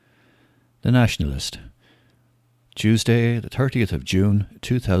The Nationalist, Tuesday, the 30th of June,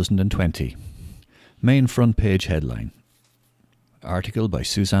 2020. Main front page headline. Article by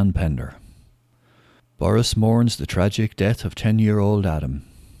Suzanne Pender. Boris mourns the tragic death of 10-year-old Adam.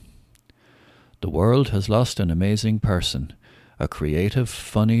 The world has lost an amazing person, a creative,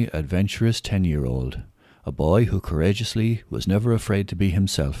 funny, adventurous 10-year-old, a boy who courageously was never afraid to be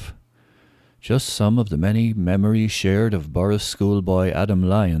himself. Just some of the many memories shared of Boris schoolboy Adam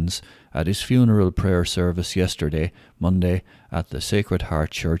Lyons at his funeral prayer service yesterday, Monday, at the Sacred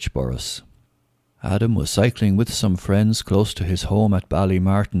Heart Church, Boris. Adam was cycling with some friends close to his home at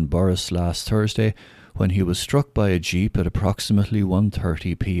Ballymartin, Boris, last Thursday when he was struck by a jeep at approximately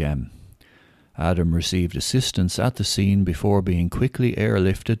 1:30 p.m. Adam received assistance at the scene before being quickly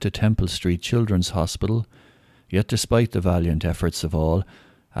airlifted to Temple Street Children's Hospital, yet despite the valiant efforts of all,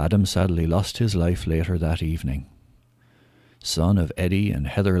 Adam sadly lost his life later that evening. Son of Eddie and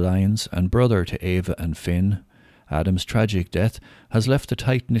Heather Lyons and brother to Ava and Finn, Adam's tragic death has left the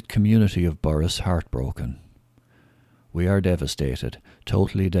tight-knit community of Boris heartbroken. "We are devastated,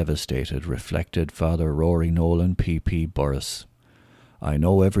 totally devastated," reflected Father Rory Nolan, PP, Boris. "I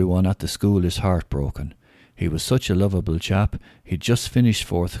know everyone at the school is heartbroken. He was such a lovable chap. He'd just finished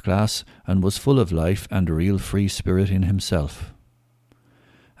 4th class and was full of life and a real free spirit in himself."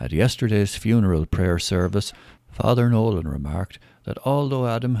 At yesterday's funeral prayer service, Father Nolan remarked that although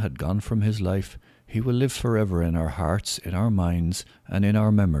Adam had gone from his life, he will live forever in our hearts, in our minds, and in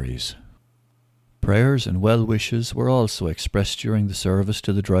our memories. Prayers and well wishes were also expressed during the service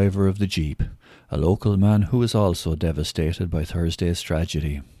to the driver of the Jeep, a local man who was also devastated by Thursday's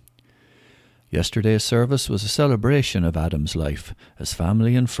tragedy. Yesterday's service was a celebration of Adam's life, as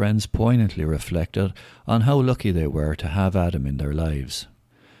family and friends poignantly reflected on how lucky they were to have Adam in their lives.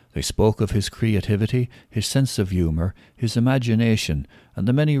 They spoke of his creativity, his sense of humour, his imagination, and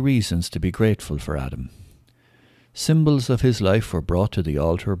the many reasons to be grateful for Adam. Symbols of his life were brought to the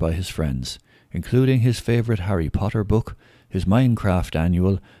altar by his friends, including his favourite Harry Potter book, his Minecraft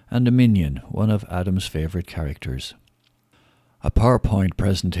annual, and a minion, one of Adam's favourite characters. A PowerPoint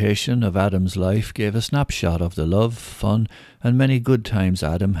presentation of Adam's life gave a snapshot of the love, fun, and many good times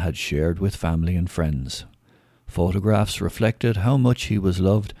Adam had shared with family and friends. Photographs reflected how much he was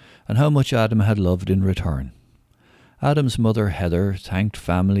loved and how much Adam had loved in return. Adam's mother, Heather, thanked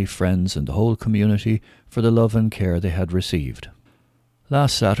family, friends, and the whole community for the love and care they had received.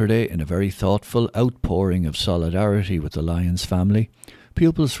 Last Saturday, in a very thoughtful outpouring of solidarity with the Lyons family,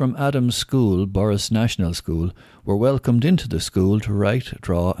 pupils from Adam's school, Boris National School, were welcomed into the school to write,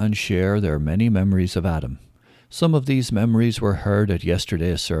 draw, and share their many memories of Adam. Some of these memories were heard at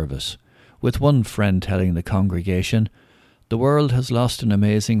yesterday's service, with one friend telling the congregation, "The world has lost an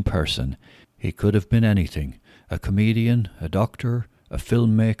amazing person. He could have been anything, a comedian, a doctor, a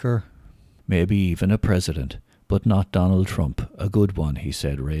filmmaker, maybe even a president, but not Donald Trump, a good one," he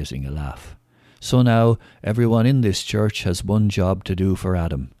said, raising a laugh. "So now, everyone in this church has one job to do for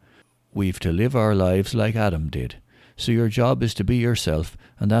Adam. We've to live our lives like Adam did. So your job is to be yourself,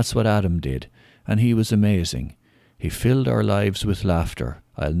 and that's what Adam did, and he was amazing. He filled our lives with laughter.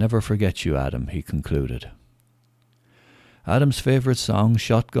 I'll never forget you, Adam," he concluded. Adam's favourite song,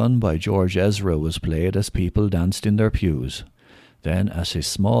 Shotgun by George Ezra, was played as people danced in their pews. Then, as his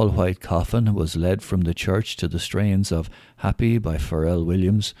small white coffin was led from the church to the strains of Happy by Pharrell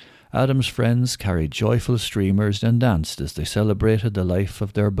Williams, Adam's friends carried joyful streamers and danced as they celebrated the life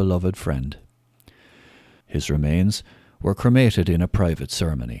of their beloved friend. His remains were cremated in a private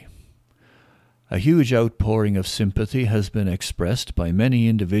ceremony. A huge outpouring of sympathy has been expressed by many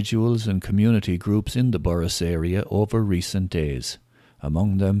individuals and community groups in the Boris area over recent days,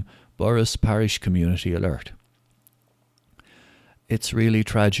 among them Boris Parish Community Alert. "It's really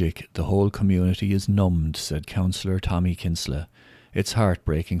tragic. The whole community is numbed," said Councillor Tommy Kinsella. "It's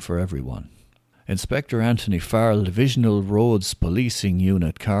heartbreaking for everyone." Inspector Anthony Farrell, Divisional Roads Policing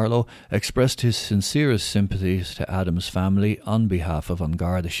Unit Carlow, expressed his sincerest sympathies to Adam's family on behalf of An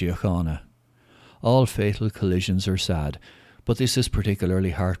Garda Síochána. "All fatal collisions are sad, but this is particularly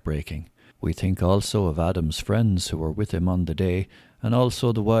heartbreaking. We think also of Adam's friends who were with him on the day, and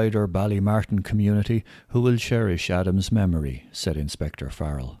also the wider Ballymartin community who will cherish Adam's memory," said Inspector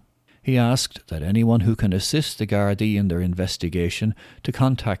Farrell. He asked that anyone who can assist the Gardaí in their investigation to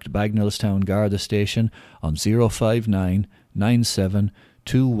contact Bagnallstown Garda Station on 059 97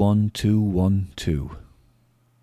 21212.